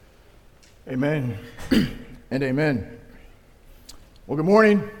Amen and amen. Well, good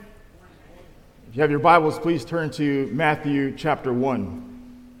morning. If you have your Bibles, please turn to Matthew chapter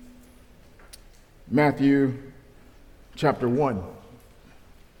 1. Matthew chapter 1.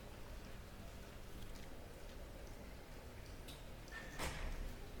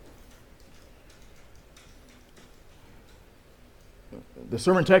 The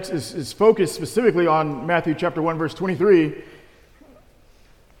sermon text is focused specifically on Matthew chapter 1, verse 23,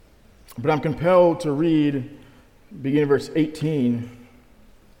 but I'm compelled to read beginning verse 18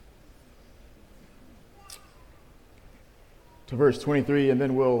 to verse 23, and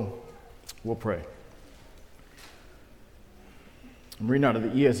then we'll pray. I'm reading out of the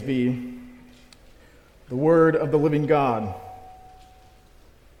ESV, the word of the living God.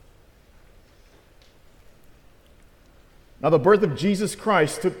 Now the birth of Jesus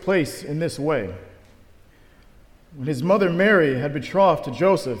Christ took place in this way. When his mother Mary had betrothed to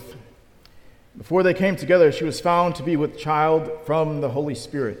Joseph, before they came together, she was found to be with child from the Holy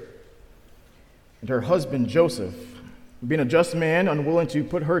Spirit. And her husband Joseph, being a just man, unwilling to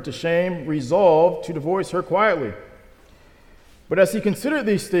put her to shame, resolved to divorce her quietly. But as he considered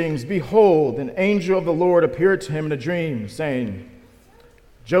these things, behold, an angel of the Lord appeared to him in a dream, saying,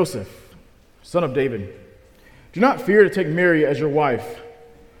 Joseph, son of David, do not fear to take Mary as your wife,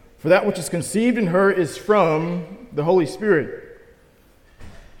 for that which is conceived in her is from the Holy Spirit.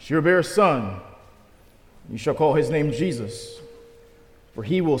 She will bear a son. You shall call his name Jesus, for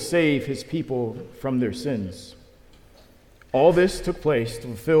he will save his people from their sins. All this took place to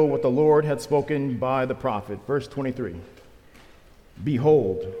fulfill what the Lord had spoken by the prophet. Verse 23.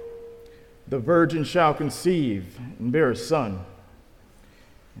 Behold, the virgin shall conceive and bear a son,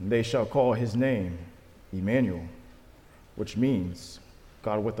 and they shall call his name Emmanuel, which means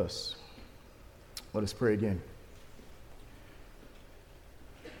God with us. Let us pray again.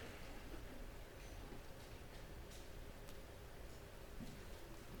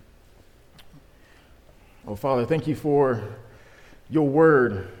 Oh, Father, thank you for your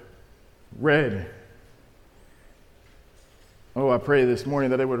word read. Oh, I pray this morning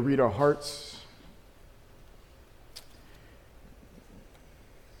that it would read our hearts.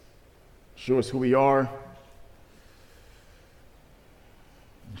 Show us who we are,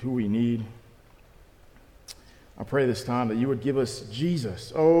 and who we need. I pray this time that you would give us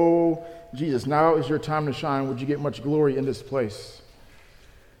Jesus. Oh, Jesus, now is your time to shine. Would you get much glory in this place?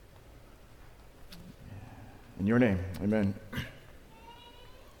 In your name, amen.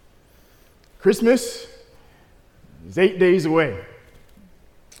 Christmas is 8 days away.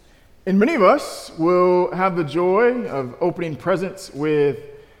 And many of us will have the joy of opening presents with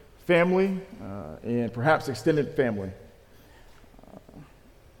family and perhaps extended family.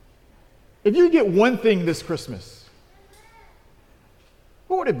 If you get one thing this Christmas,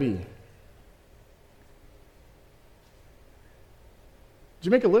 what would it be? Did you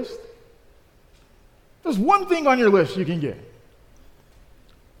make a list? There's one thing on your list you can get.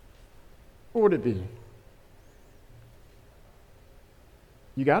 What would it be?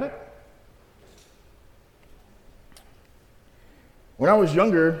 You got it? When I was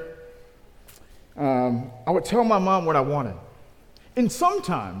younger, I would tell my mom what I wanted. And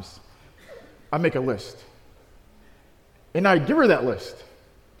sometimes I make a list. And I give her that list.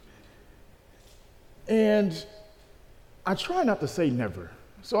 And I try not to say never.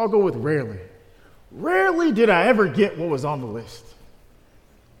 So I'll go with rarely. Rarely did I ever get what was on the list.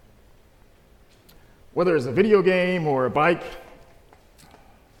 Whether it's a video game or a bike,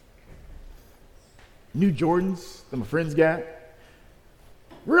 new Jordans that my friends got,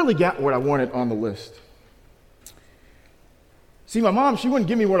 rarely got what I wanted on the list. See, my mom, she wouldn't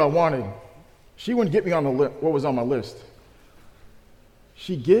give me what I wanted. She wouldn't get me on the what was on my list.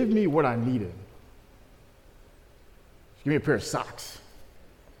 She gave me what I needed. She gave me a pair of socks.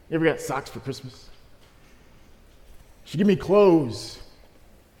 You ever got socks for Christmas? She gave me clothes.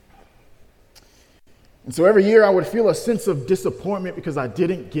 And so every year I would feel a sense of disappointment because I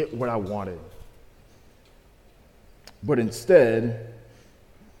didn't get what I wanted. But instead,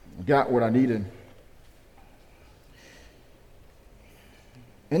 I got what I needed.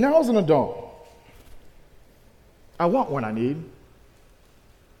 And now as an adult, I want what I need.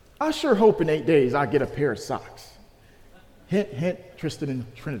 I sure hope in 8 days I get a pair of socks. Hint, hint, Tristan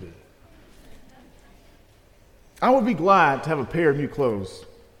and Trinity. I would be glad to have a pair of new clothes.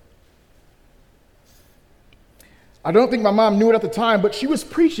 I don't think my mom knew it at the time, but she was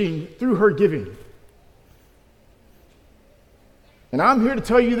preaching through her giving. And I'm here to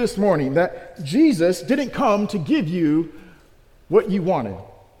tell you this morning that Jesus didn't come to give you what you wanted,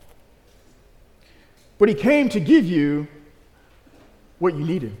 but he came to give you what you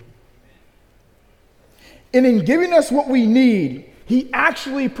needed. And in giving us what we need, he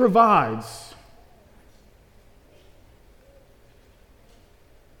actually provides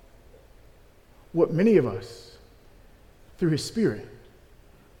what many of us, through his Spirit,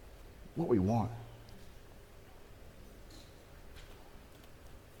 what we want.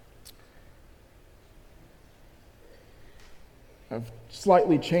 I've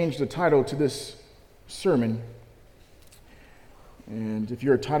slightly changed the title to this sermon. And if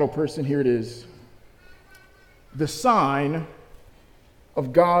you're a title person, here it is. The Sign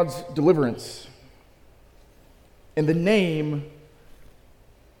of God's Deliverance in the name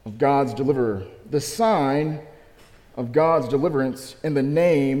of God's Deliverer. The sign of God's deliverance in the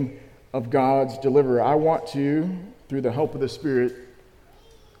name of God's Deliverer. I want to, through the help of the Spirit,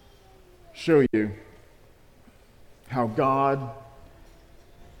 show you how God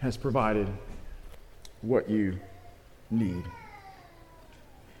has provided what you need.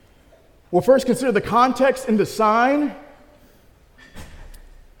 We'll first consider the context and the sign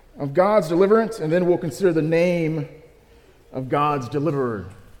of God's deliverance, and then we'll consider the name of God's deliverer,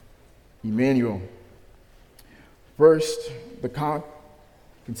 Emmanuel. First,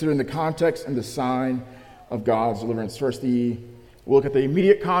 considering the context and the sign of God's deliverance. First, we'll look at the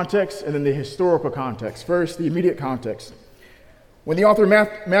immediate context and then the historical context. First, the immediate context. When the author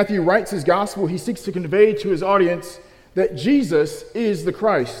Matthew writes his gospel, he seeks to convey to his audience that Jesus is the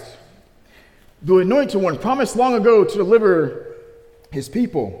Christ, the anointed one promised long ago to deliver his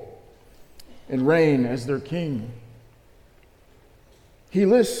people and reign as their king. He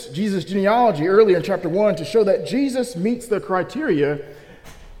lists Jesus' genealogy earlier in chapter 1 to show that Jesus meets the criteria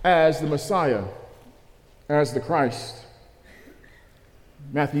as the Messiah, as the Christ.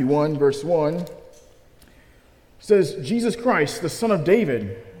 Matthew 1, verse 1 says, Jesus Christ, the son of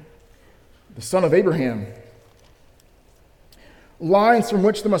David, the son of Abraham. Lines from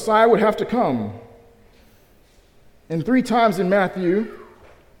which the Messiah would have to come. And 3 times in Matthew,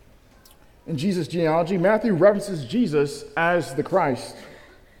 in Jesus' genealogy, Matthew references Jesus as the Christ.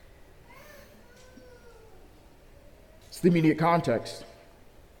 It's the immediate context.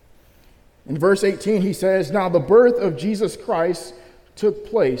 In verse 18, he says, now the birth of Jesus Christ took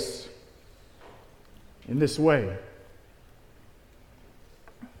place in this way.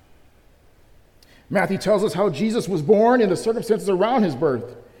 Matthew tells us how Jesus was born and the circumstances around his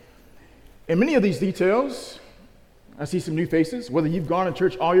birth. In many of these details, I see some new faces, whether you've gone to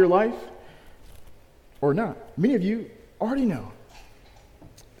church all your life or not. Many of you already know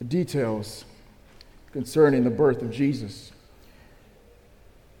the details concerning the birth of Jesus.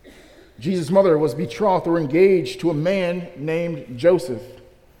 Jesus' mother was betrothed or engaged to a man named Joseph.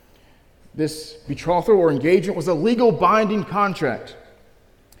 This betrothal or engagement was a legal binding contract.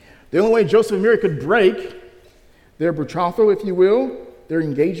 The only way Joseph and Mary could break their betrothal, if you will, their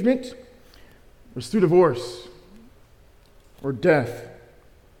engagement, was through divorce or death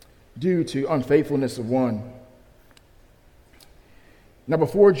due to unfaithfulness of one. Now,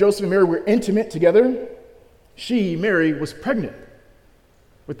 before Joseph and Mary were intimate together, she, Mary, was pregnant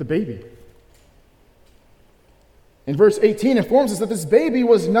with the baby. And verse 18 informs us that this baby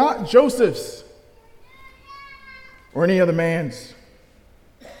was not Joseph's or any other man's.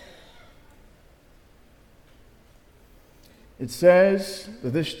 It says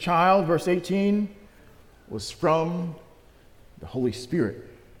that this child, verse 18, was from the Holy Spirit.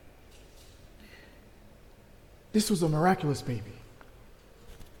 This was a miraculous baby.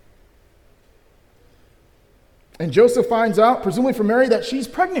 And Joseph finds out, presumably from Mary, that she's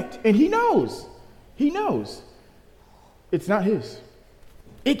pregnant. And he knows. He knows. It's not his.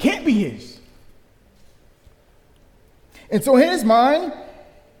 It can't be his. And so in his mind,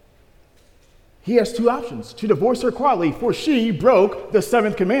 he has 2 options: to divorce her quietly, for she broke the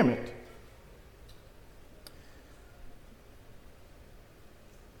 7th commandment.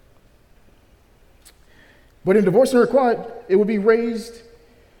 But in divorcing her quietly, it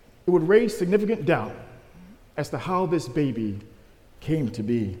would raise significant doubt as to how this baby came to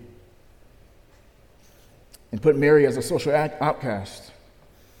be, and put Mary as a social outcast.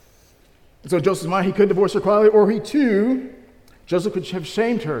 And so in Joseph's mind, he could divorce her quietly, or he too, Joseph could have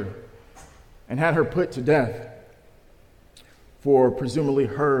shamed her and had her put to death for presumably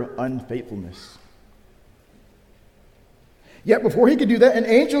her unfaithfulness. Yet before he could do that, an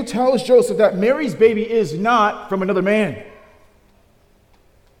angel tells Joseph that Mary's baby is not from another man.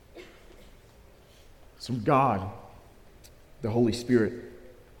 It's from God, the Holy Spirit.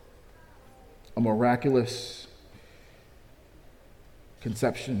 A miraculous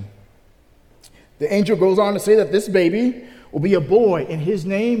conception. The angel goes on to say that this baby will be a boy, and his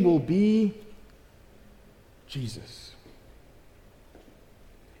name will be Jesus.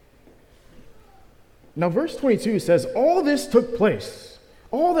 Now, verse 22 says, all this took place.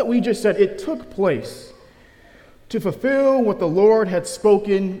 All that we just said, it took place to fulfill what the Lord had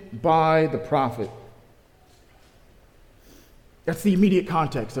spoken by the prophet. That's the immediate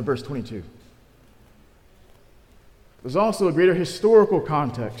context of verse 22. There's also a greater historical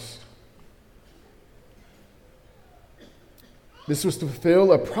context. This was to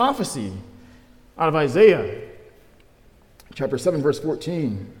fulfill a prophecy out of Isaiah, chapter 7, verse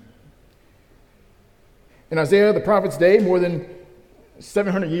 14. In Isaiah, the prophet's day, more than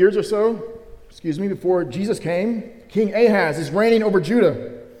 700 years or so, before Jesus came, King Ahaz is reigning over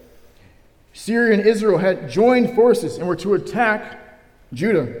Judah. Syria and Israel had joined forces and were to attack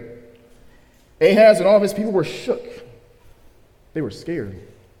Judah. Ahaz and all of his people were shook. They were scared.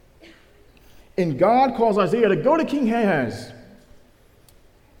 And God calls Isaiah to go to King Ahaz,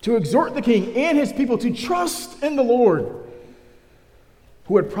 to exhort the king and his people to trust in the Lord,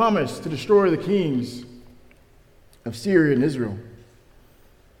 who had promised to destroy the kings of Syria and Israel.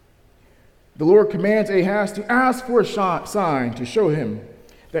 The Lord commands Ahaz to ask for a sign to show him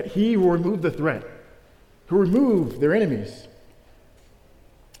that he will remove the threat, to remove their enemies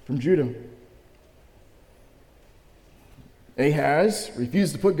from Judah. Ahaz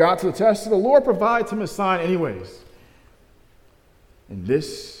refused to put God to the test, so the Lord provides him a sign anyways. And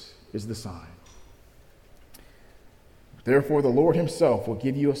this is the sign. Therefore, the Lord himself will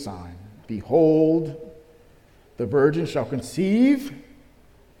give you a sign. Behold, the virgin shall conceive,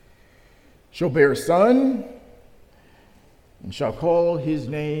 shall bear a son, and shall call his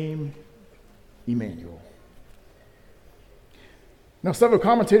name Emmanuel. Now, several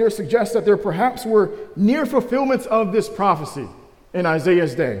commentators suggest that there perhaps were near fulfillments of this prophecy in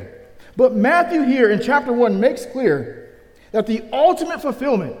Isaiah's day. But Matthew here in chapter 1 makes clear that the ultimate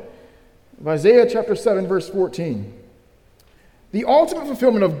fulfillment of Isaiah chapter 7, verse 14, the ultimate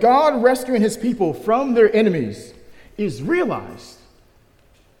fulfillment of God rescuing his people from their enemies is realized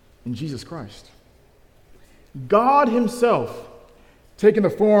in Jesus Christ. God himself taking the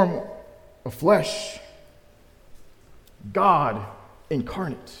form of flesh. God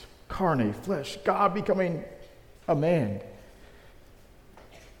incarnate, carne, flesh. God becoming a man.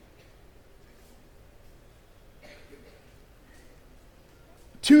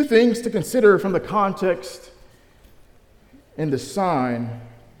 Two things to consider from the context and the sign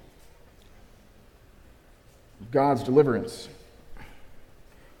of God's deliverance.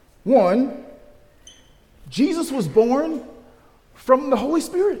 One, Jesus was born from the Holy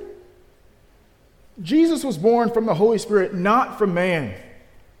Spirit. Jesus was born from the Holy Spirit, not from man.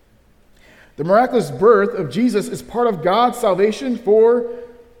 The miraculous birth of Jesus is part of God's salvation for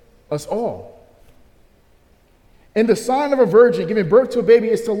us all. And the sign of a virgin giving birth to a baby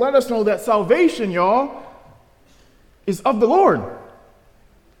is to let us know that salvation, y'all, is of the Lord,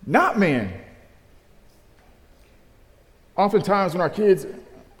 not man. Oftentimes when our kids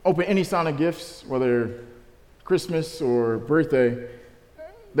open any sign of gifts, whether Christmas or birthday,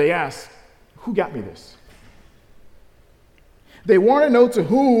 they ask, who got me this? They want to know, to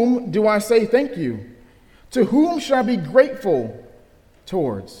whom do I say thank you? To whom should I be grateful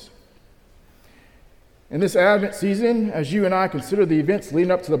towards? In this Advent season, as you and I consider the events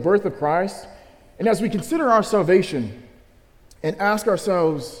leading up to the birth of Christ, and as we consider our salvation and ask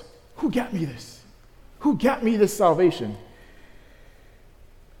ourselves, who got me this? Who got me this salvation?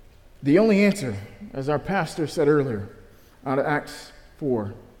 The only answer, as our pastor said earlier, out of Acts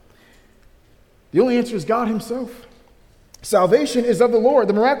 4, the only answer is God himself. Salvation is of the Lord.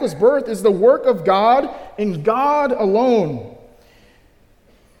 The miraculous birth is the work of God and God alone.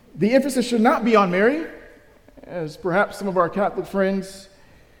 The emphasis should not be on Mary, as perhaps some of our Catholic friends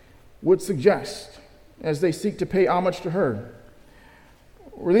would suggest as they seek to pay homage to her.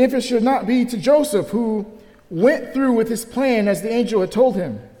 Or the emphasis should not be to Joseph, who went through with his plan as the angel had told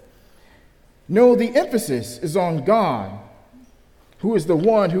him. No, the emphasis is on God, who is the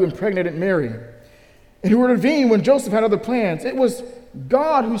one who impregnated Mary and who intervened when Joseph had other plans. It was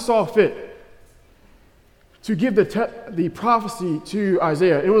God who saw fit to give the prophecy to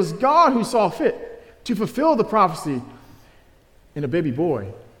Isaiah. It was God who saw fit to fulfill the prophecy in a baby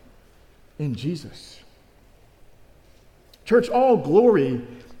boy, in Jesus. Church, all glory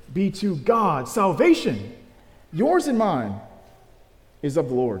be to God. Salvation, yours and mine, is of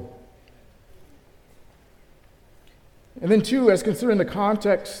the Lord. And then two, as considering the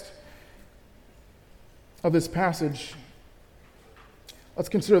context of this passage, let's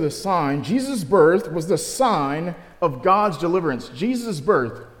consider the sign. Jesus' birth was the sign of God's deliverance. Jesus'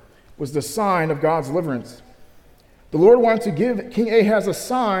 birth was the sign of God's deliverance. The Lord wanted to give King Ahaz a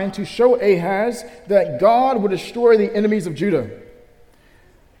sign to show Ahaz that God would destroy the enemies of Judah.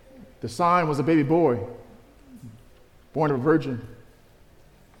 The sign was a baby boy, born of a virgin.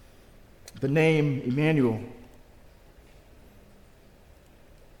 The name Emmanuel.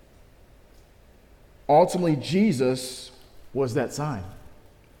 Ultimately, Jesus was that sign.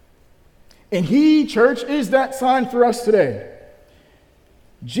 And he, church, is that sign for us today.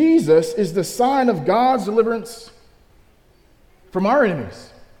 Jesus is the sign of God's deliverance from our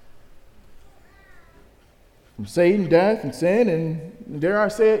enemies. From Satan, death, and sin, and dare I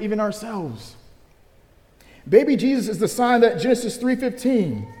say it, even ourselves. Baby Jesus is the sign that Genesis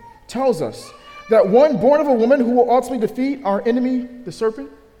 3:15 tells us that one born of a woman who will ultimately defeat our enemy, the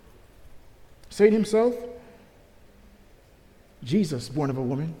serpent, Satan himself. Jesus, born of a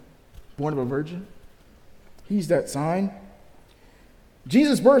woman, born of a virgin. He's that sign.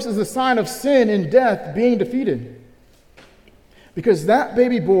 Jesus' birth is the sign of sin and death being defeated. Because that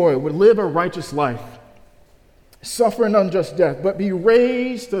baby boy would live a righteous life, suffer an unjust death, but be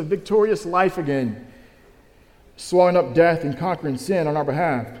raised to victorious life again, swallowing up death and conquering sin on our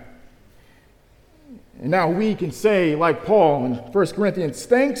behalf. And now we can say, like Paul in 1 Corinthians,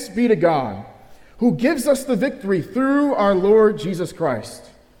 thanks be to God, who gives us the victory through our Lord Jesus Christ.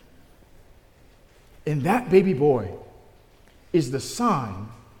 And that baby boy is the sign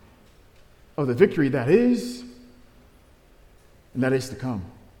of the victory that is and that is to come.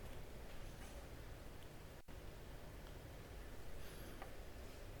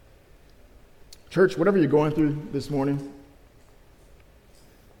 Church, whatever you're going through this morning,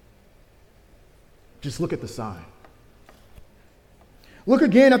 just look at the sign. Look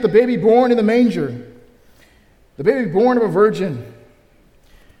again at the baby born in the manger, the baby born of a virgin,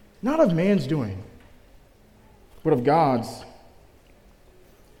 not of man's doing, but of God's.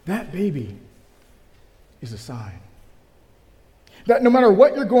 That baby is a sign that no matter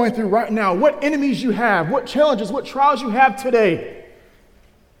what you're going through right now, what enemies you have, what challenges, what trials you have today,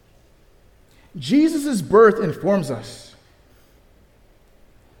 Jesus' birth informs us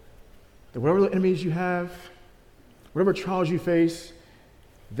that whatever the enemies you have, whatever trials you face,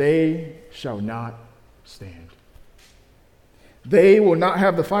 they shall not stand. They will not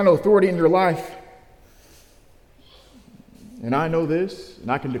have the final authority in your life. And I know this,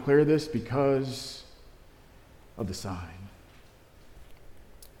 and I can declare this because of the sign.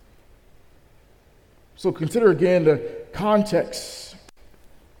 So consider again the context.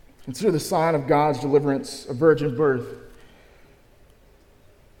 Consider the sign of God's deliverance, a virgin birth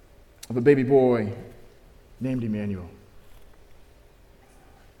of a baby boy named Emmanuel.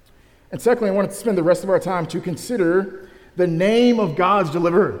 And secondly, I want to spend the rest of our time to consider the name of God's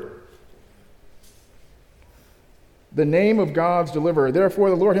deliverer. The name of God's deliverer. Therefore,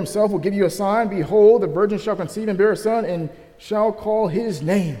 the Lord himself will give you a sign. Behold, the virgin shall conceive and bear a son, and shall call his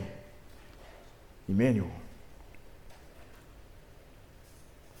name Emmanuel.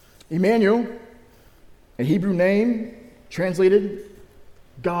 Emmanuel, a Hebrew name translated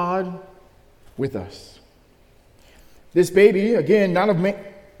God with us. This baby, again, not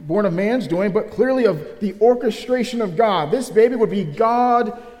born of man's doing, but clearly of the orchestration of God. This baby would be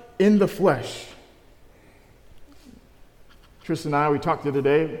God in the flesh. Tristan and I, we talked the other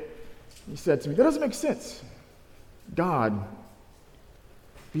day. He said to me, that doesn't make sense. God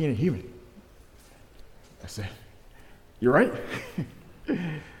being a human. I said, you're right.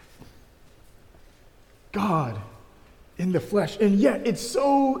 God in the flesh. And yet it's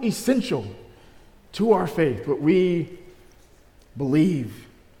so essential to our faith, what we believe.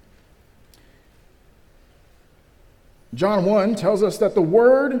 John 1 tells us that the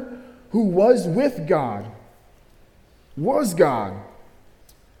Word who was with God was God.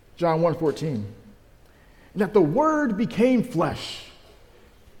 John 1:14. And that the Word became flesh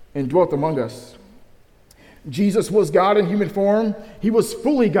and dwelt among us. Jesus was God in human form. He was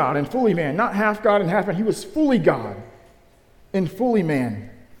fully God and fully man, not half God and half man. He was fully God and fully man.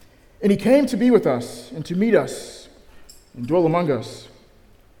 And he came to be with us and to meet us and dwell among us.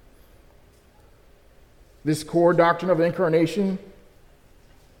 This core doctrine of the incarnation,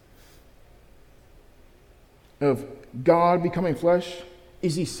 of God becoming flesh,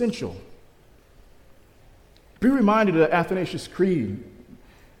 is essential. Be reminded of the Athanasius Creed.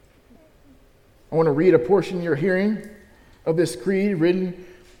 I want to read a portion you're hearing of this creed written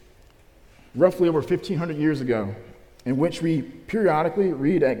roughly over 1,500 years ago, in which we periodically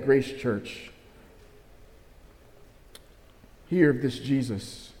read at Grace Church. Hear of this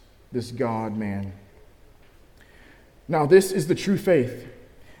Jesus, this God-man. Now this is the true faith,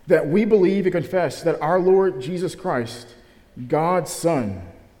 that we believe and confess that our Lord Jesus Christ, God's Son,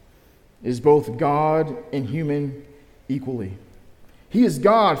 is both God and human equally. He is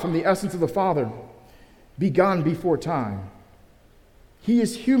God from the essence of the Father, begotten before time. He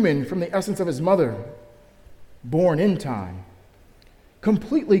is human from the essence of his mother, born in time,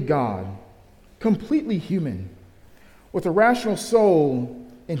 completely God, completely human, with a rational soul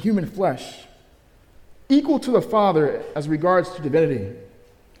and human flesh, equal to the Father as regards to divinity,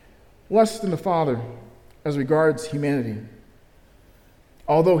 less than the Father as regards humanity.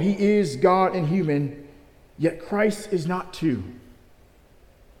 Although he is God and human, yet Christ is not two,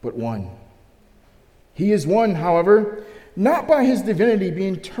 but one. He is one, however, not by his divinity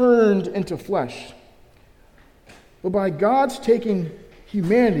being turned into flesh, but by God's taking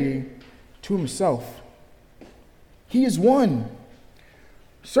humanity to himself. He is one,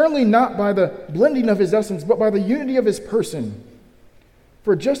 certainly not by the blending of his essence, but by the unity of his person.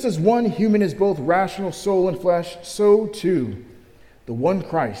 For just as one human is both rational soul and flesh, so too the one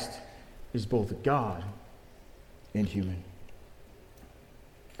Christ is both God and human.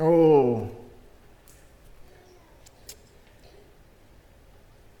 Oh,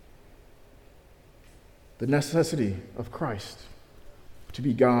 the necessity of Christ to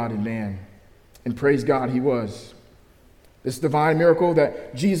be God and man. And praise God, he was. This divine miracle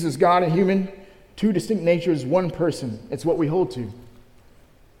that Jesus is God and human, two distinct natures, one person. It's what we hold to.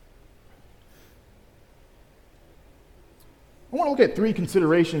 I want to look at three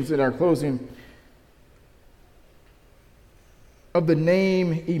considerations in our closing of the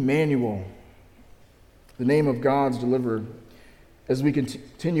name Emmanuel, the name of God's deliverer, as we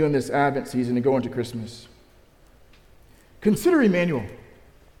continue in this Advent season and go into Christmas. Consider Emmanuel.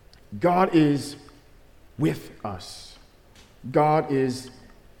 God is with us. God is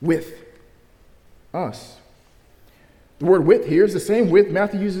with us. The word with here is the same with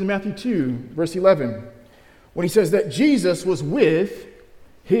Matthew uses in Matthew 2, verse 11, when he says that Jesus was with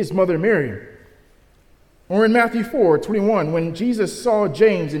his mother Mary. Or in Matthew 4:21, when Jesus saw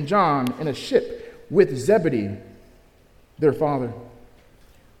James and John in a ship with Zebedee, their father.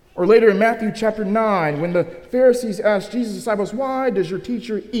 Or later in Matthew chapter 9, when the Pharisees asked Jesus' disciples, "Why does your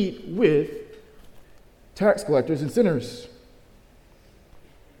teacher eat with tax collectors and sinners?"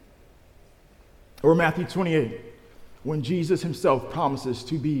 Or Matthew 28, when Jesus himself promises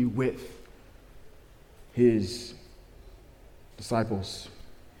to be with his disciples,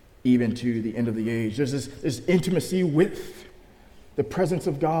 even to the end of the age. There's this intimacy with the presence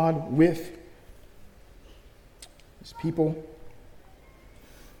of God, with his people.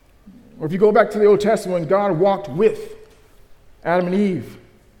 Or if you go back to the Old Testament, when God walked with Adam and Eve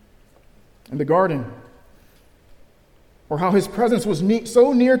in the garden, or how his presence was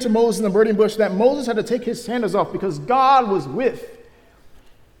so near to Moses in the burning bush that Moses had to take his sandals off because God was with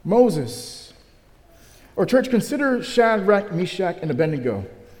Moses. Or church, consider Shadrach, Meshach, and Abednego,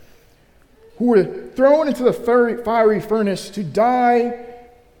 who were thrown into the fiery furnace to die,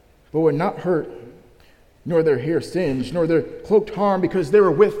 but were not hurt, nor their hair singed, nor their cloak harmed, because they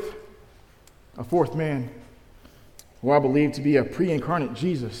were with a fourth man, who I believe to be a pre-incarnate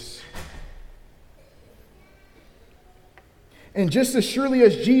Jesus. And just as surely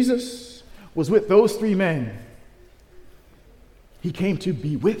as Jesus was with those three men, he came to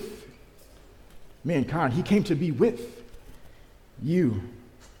be with mankind. He came to be with you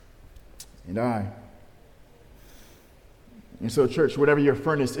and I. And so, church, whatever your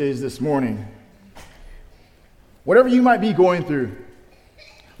furnace is this morning, whatever you might be going through,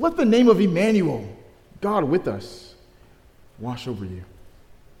 let the name of Emmanuel, God with us, wash over you.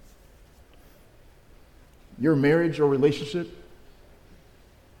 Your marriage or relationship,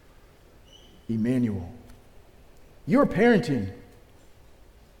 Emmanuel. Your parenting,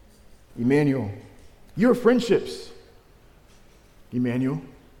 Emmanuel. Your friendships, Emmanuel.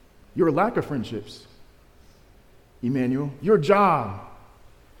 Your lack of friendships, Emmanuel. Your job,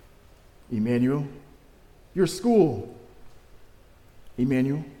 Emmanuel. Your school,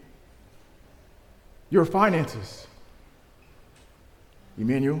 Emmanuel. Your finances,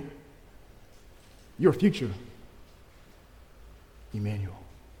 Emmanuel. Your future, Emmanuel.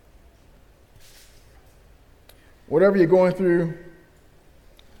 Whatever you're going through,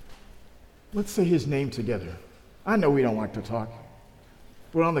 let's say his name together. I know we don't like to talk,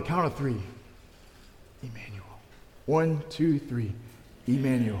 but on the count of three, Emmanuel. 1, 2, 3,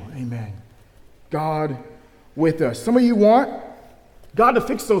 Emmanuel. Amen. God with us. Some of you want God to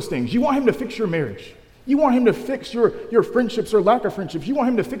fix those things. You want him to fix your marriage. You want him to fix your friendships or lack of friendships. You want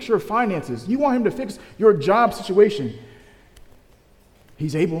him to fix your finances. You want him to fix your job situation.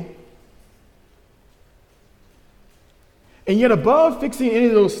 He's able. And yet above fixing any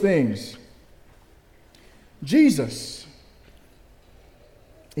of those things, Jesus,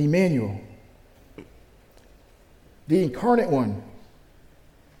 Emmanuel, the incarnate one,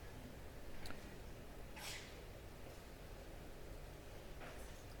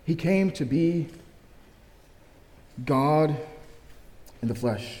 He came to be God in the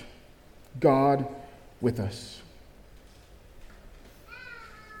flesh, God with us.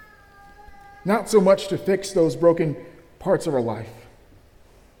 Not so much to fix those broken parts of our life,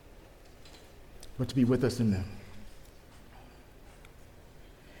 but to be with us in them.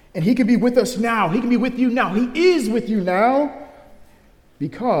 And he can be with us now. He can be with you now. He is with you now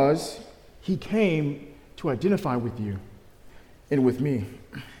because he came to identify with you and with me.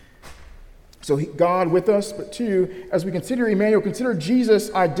 So God with us, but two, as we consider Emmanuel, consider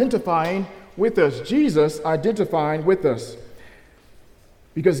Jesus identifying with us. Jesus identifying with us.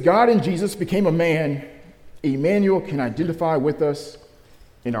 Because God in Jesus became a man, Emmanuel can identify with us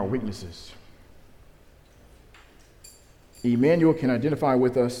in our weaknesses. Emmanuel can identify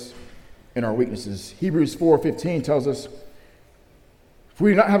with us in our weaknesses. Hebrews 4:15 tells us, "For we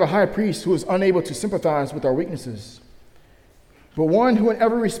do not have a high priest who is unable to sympathize with our weaknesses, but one who in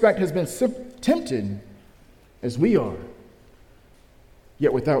every respect has been tempted as we are,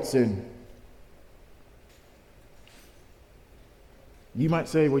 yet without sin." You might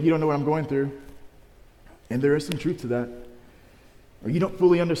say, well, you don't know what I'm going through. And there is some truth to that. Or you don't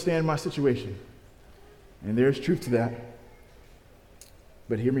fully understand my situation. And there is truth to that.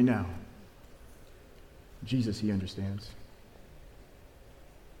 But hear me now. Jesus, he understands.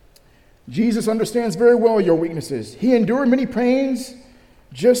 Jesus understands very well your weaknesses. He endured many pains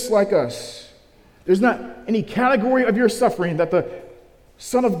just like us. There's not any category of your suffering that the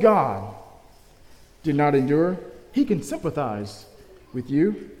Son of God did not endure. He can sympathize with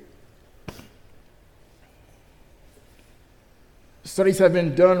you. Studies have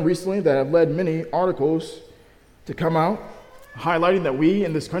been done recently that have led many articles to come out highlighting that we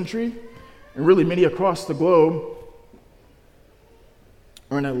in this country, and really many across the globe,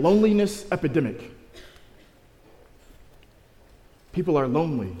 are in a loneliness epidemic. People are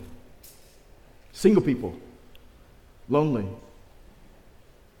lonely. Single people, lonely.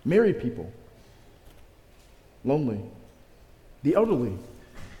 Married people, lonely. The elderly,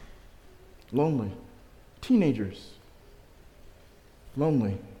 lonely. Teenagers,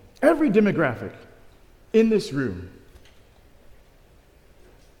 lonely. Every demographic in this room.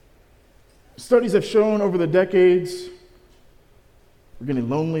 Studies have shown over the decades we're getting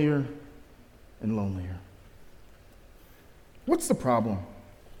lonelier and lonelier. What's the problem?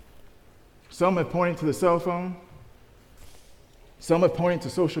 Some have pointed to the cell phone. Some have pointed to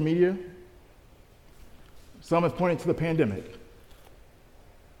social media. Some have pointed to the pandemic.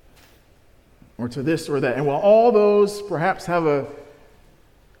 Or to this or that. And while all those perhaps have a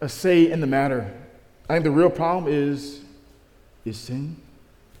say in the matter, I think the real problem is sin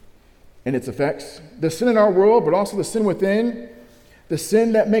and its effects. The sin in our world, but also the sin within. The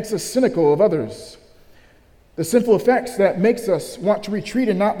sin that makes us cynical of others. The sinful effects that makes us want to retreat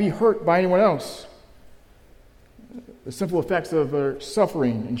and not be hurt by anyone else. The sinful effects of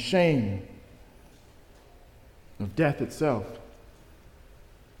suffering and shame, of death itself,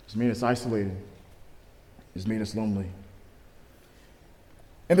 has made us isolated, has made us lonely.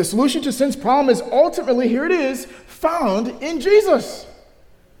 And the solution to sin's problem is ultimately, here it is, found in Jesus,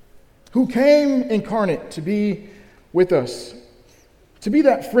 who came incarnate to be with us, to be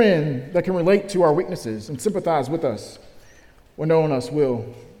that friend that can relate to our weaknesses and sympathize with us when no one else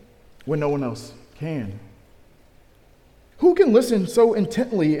will, when no one else can. Who can listen so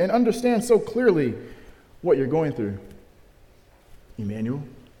intently and understand so clearly what you're going through? Emmanuel.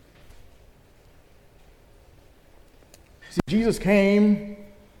 See, Jesus came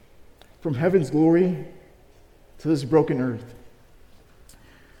from heaven's glory to this broken earth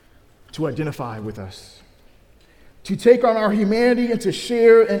to identify with us, to take on our humanity and to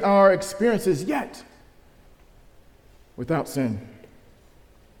share in our experiences, yet without sin.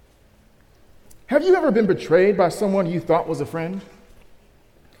 Have you ever been betrayed by someone you thought was a friend?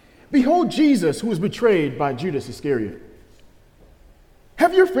 Behold Jesus, who was betrayed by Judas Iscariot.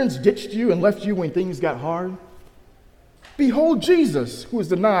 Have your friends ditched you and left you when things got hard? Behold Jesus, who was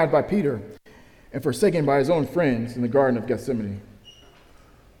denied by Peter and forsaken by his own friends in the Garden of Gethsemane.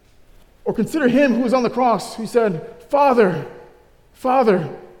 Or consider him who was on the cross, who said, Father, Father,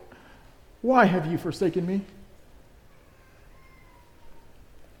 why have you forsaken me?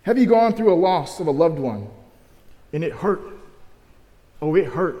 Have you gone through a loss of a loved one and it hurt? Oh, it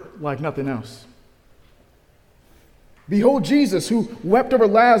hurt like nothing else. Behold Jesus, who wept over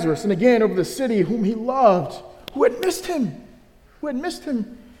Lazarus and again over the city whom he loved, who had missed him.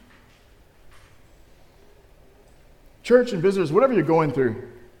 Church and visitors, whatever you're going through,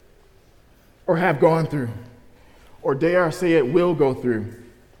 or have gone through, or dare I say it, will go through,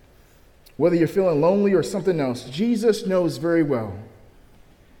 whether you're feeling lonely or something else, Jesus knows very well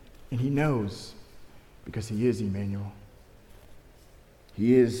And he knows because he is Emmanuel.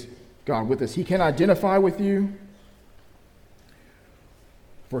 He is God with us. He can identify with you,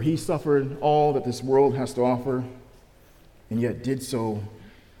 for he suffered all that this world has to offer, and yet did so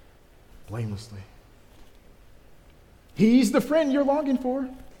blamelessly. He's the friend you're longing for.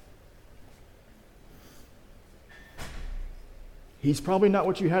 He's probably not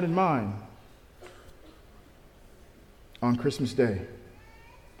what you had in mind on Christmas Day.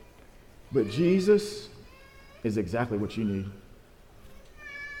 But Jesus is exactly what you need.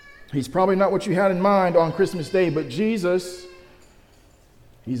 He's probably not what you had in mind on Christmas Day, but Jesus,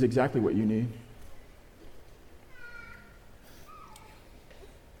 he's exactly what you need.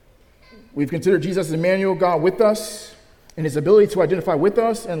 We've considered Jesus as Emmanuel, God with us, and his ability to identify with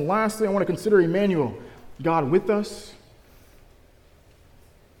us. And lastly, I want to consider Emmanuel, God with us,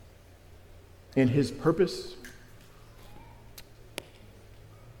 and his purpose.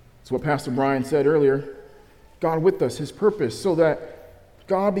 It's what Pastor Brian said earlier. God with us, his purpose, so that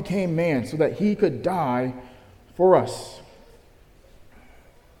God became man, so that he could die for us.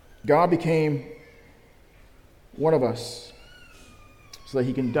 God became one of us, so that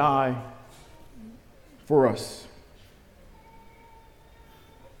he can die for us.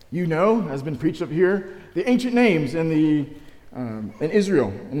 You know, has been preached up here, the ancient names in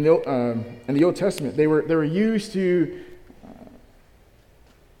Israel, in the Old Testament, they were used to,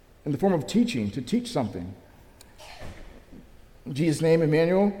 in the form of teaching, to teach something. Jesus' name,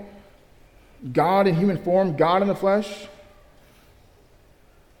 Emmanuel, God in human form, God in the flesh.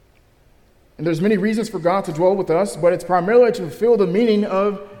 And there's many reasons for God to dwell with us, but it's primarily to fulfill the meaning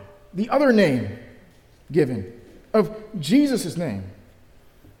of the other name given, of Jesus' name.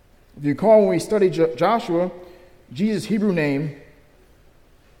 If you recall when we studied Joshua, Jesus' Hebrew name,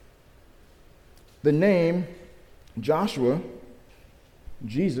 the name Joshua,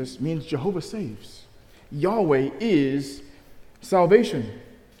 Jesus, means Jehovah saves. Yahweh is salvation.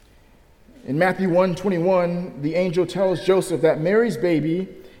 In Matthew 1:21, the angel tells Joseph that Mary's baby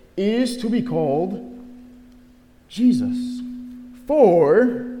is to be called Jesus,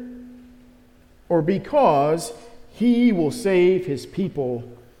 because he will save his people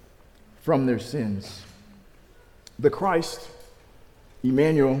from their sins. The Christ,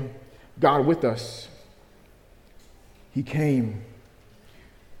 Emmanuel, God with us, he came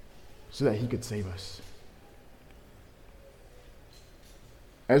so that he could save us.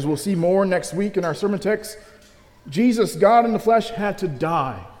 As we'll see more next week in our sermon text, Jesus, God in the flesh, had to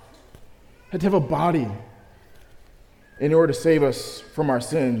die, had to have a body in order to save us from our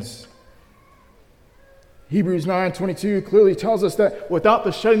sins. Hebrews 9:22 clearly tells us that without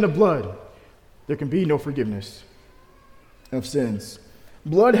the shedding of blood, there can be no forgiveness of sins.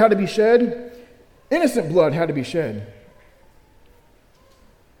 Blood had to be shed, innocent blood had to be shed.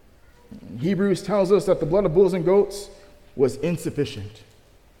 Hebrews tells us that the blood of bulls and goats was insufficient.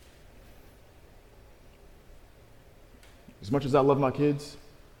 As much as I love my kids,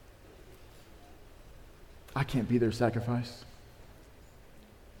 I can't be their sacrifice.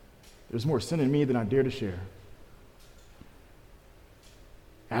 There's more sin in me than I dare to share.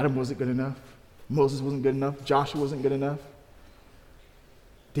 Adam wasn't good enough. Moses wasn't good enough. Joshua wasn't good enough.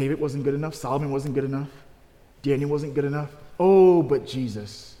 David wasn't good enough. Solomon wasn't good enough. Daniel wasn't good enough. Oh, but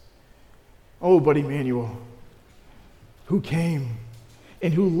Jesus. Oh, but Emmanuel, who came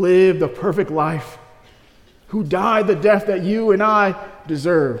and who lived a perfect life, who died the death that you and I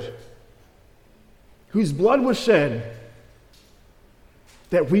deserved, whose blood was shed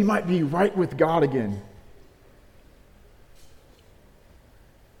that we might be right with God again.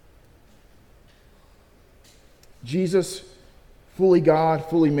 Jesus, fully God,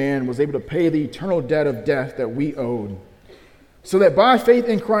 fully man, was able to pay the eternal debt of death that we owed, so that by faith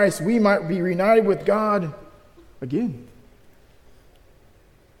in Christ we might be reunited with God again.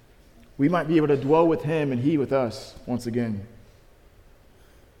 We might be able to dwell with him and he with us once again.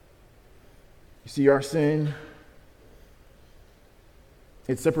 You see, our sin,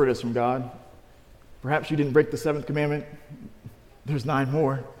 it separated us from God. Perhaps you didn't break the seventh commandment. There's 9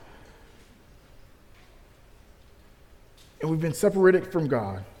 more. And we've been separated from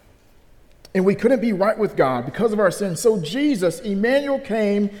God. And we couldn't be right with God because of our sin. So Jesus, Emmanuel,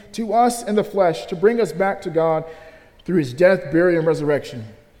 came to us in the flesh to bring us back to God through his death, burial, and resurrection.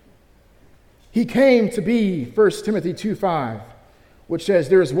 He came to be 1 Timothy 2:5, which says,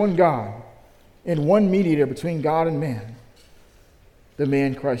 there is one God and one mediator between God and man, the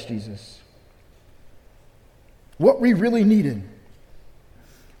man Christ Jesus. What we really needed,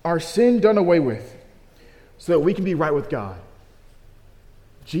 our sin done away with, so that we can be right with God,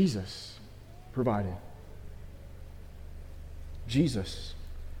 Jesus provided. Jesus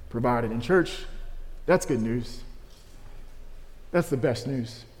provided. In church, that's good news. That's the best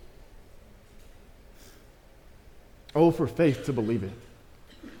news. Oh, for faith to believe it.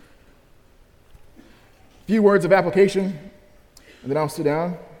 A few words of application, and then I'll sit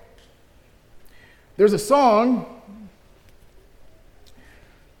down. There's a song,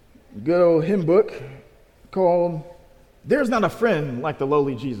 good old hymn book, called "There's Not a Friend Like the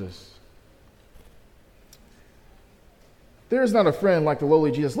Lowly Jesus." There's not a friend like the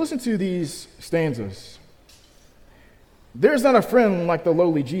lowly Jesus. Listen to these stanzas. There's not a friend like the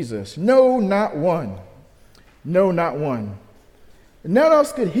lowly Jesus. No, not one. No, not one. None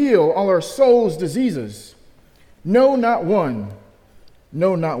else could heal all our soul's diseases. No, not one.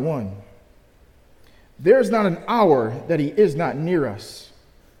 No, not one. There's not an hour that he is not near us.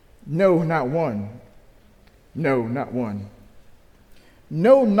 No, not one. No, not one.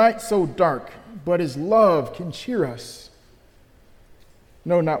 No night so dark, but his love can cheer us.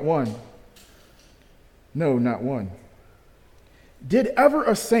 No, not one. No, not one. Did ever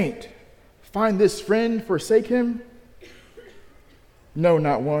a saint find this friend forsake him? No,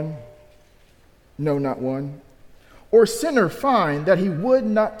 not one. No, not one. Or sinner find that he would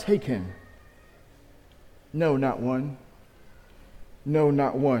not take him? No, not one. No,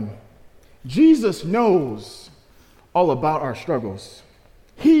 not one. Jesus knows all about our struggles.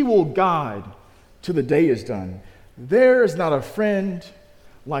 He will guide till the day is done. There is not a friend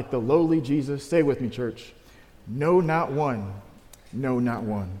like the lowly Jesus. Say with me, church. No, not one. No, not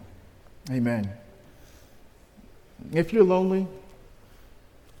one. Amen. If you're lonely,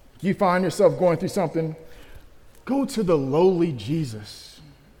 you find yourself going through something, go to the lowly Jesus.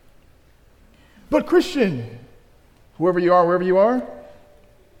 But Christian, whoever you are, wherever you are,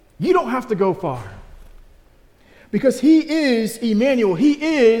 you don't have to go far. Because he is Emmanuel. He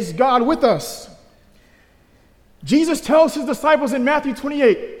is God with us. Jesus tells his disciples in Matthew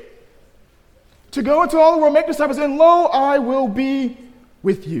 28 to go into all the world, make disciples, and lo, I will be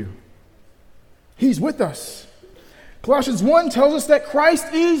with you. He's with us. Colossians 1 tells us that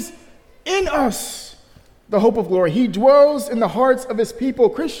Christ is in us, the hope of glory. He dwells in the hearts of his people.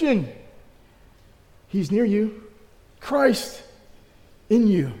 Christian, he's near you. Christ in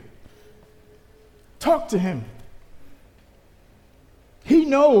you. Talk to him. He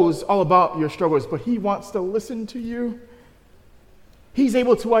knows all about your struggles, but he wants to listen to you. He's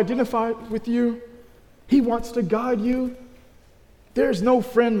able to identify with you. He wants to guide you. There's no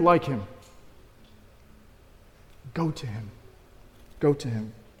friend like him. Go to him. Go to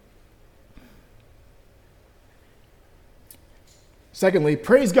him. Secondly,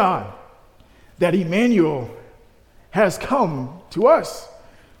 praise God that Emmanuel has come to us.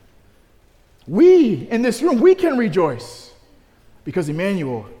 We in this room, we can rejoice because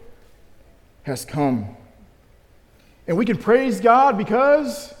Emmanuel has come. And we can praise God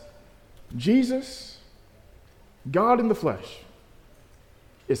because Jesus, God in the flesh,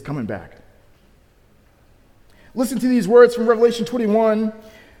 is coming back. Listen to these words from Revelation 21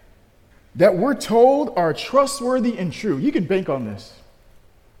 that we're told are trustworthy and true. You can bank on this.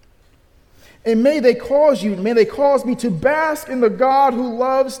 And may they cause me to bask in the God who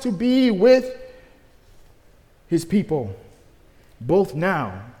loves to be with his people, both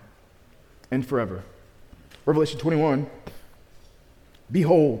now and forever. Revelation 21,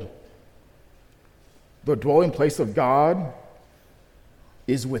 behold, the dwelling place of God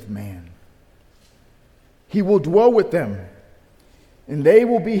is with man. He will dwell with them, and they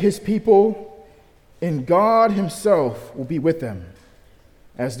will be his people, and God himself will be with them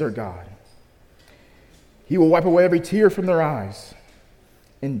as their God. He will wipe away every tear from their eyes,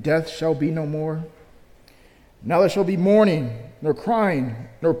 and death shall be no more. Now there shall be mourning, nor crying,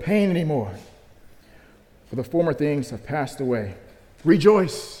 nor pain anymore, for the former things have passed away.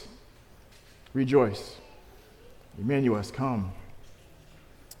 Rejoice, rejoice. Emmanuel has come.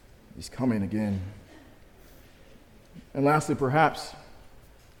 He's coming again. And lastly, perhaps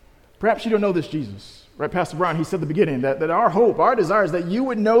you don't know this Jesus. Right, Pastor Brian, he said at the beginning that our hope, our desire is that you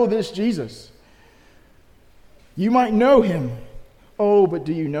would know this Jesus. You might know him. Oh, but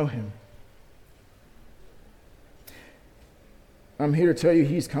do you know him? I'm here to tell you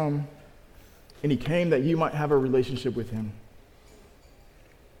he's come, and he came that you might have a relationship with him.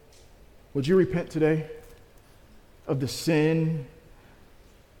 Would you repent today of the sin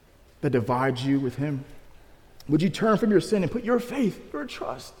that divides you with him? Would you turn from your sin and put your faith, your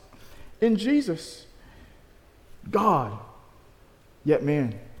trust in Jesus, God, yet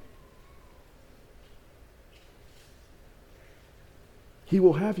man? He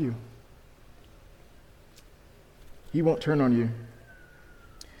will have you. He won't turn on you.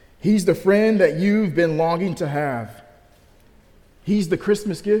 He's the friend that you've been longing to have. He's the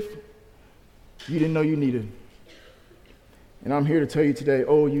Christmas gift you didn't know you needed. And I'm here to tell you today,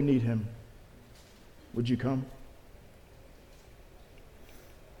 oh, you need him. Would you come?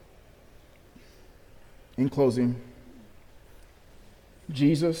 In closing,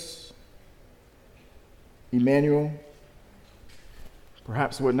 Jesus, Emmanuel,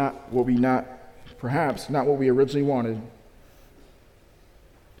 perhaps not what we originally wanted,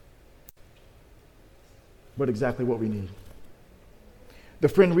 but exactly what we need. The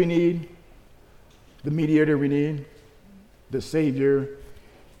friend we need, the mediator we need, the Savior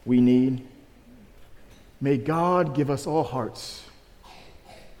we need. May God give us all hearts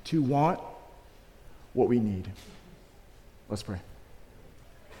to want what we need. Let's pray.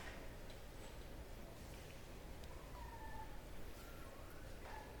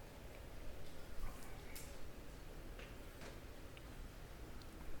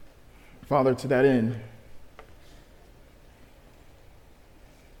 Father, to that end,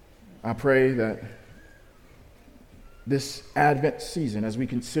 I pray that this Advent season, as we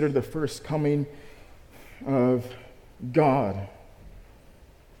consider the first coming of God,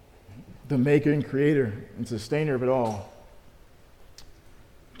 the maker and creator and sustainer of it all,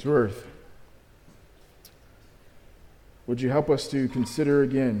 to earth, would you help us to consider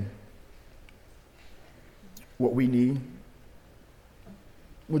again what we need?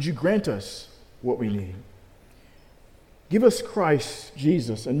 Would you grant us what we need? Give us Christ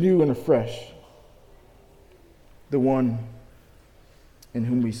Jesus anew and afresh, the one in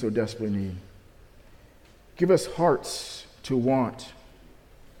whom we so desperately need. Give us hearts to want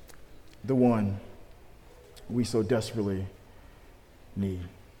the one we so desperately need.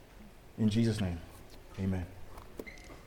 In Jesus' name, amen.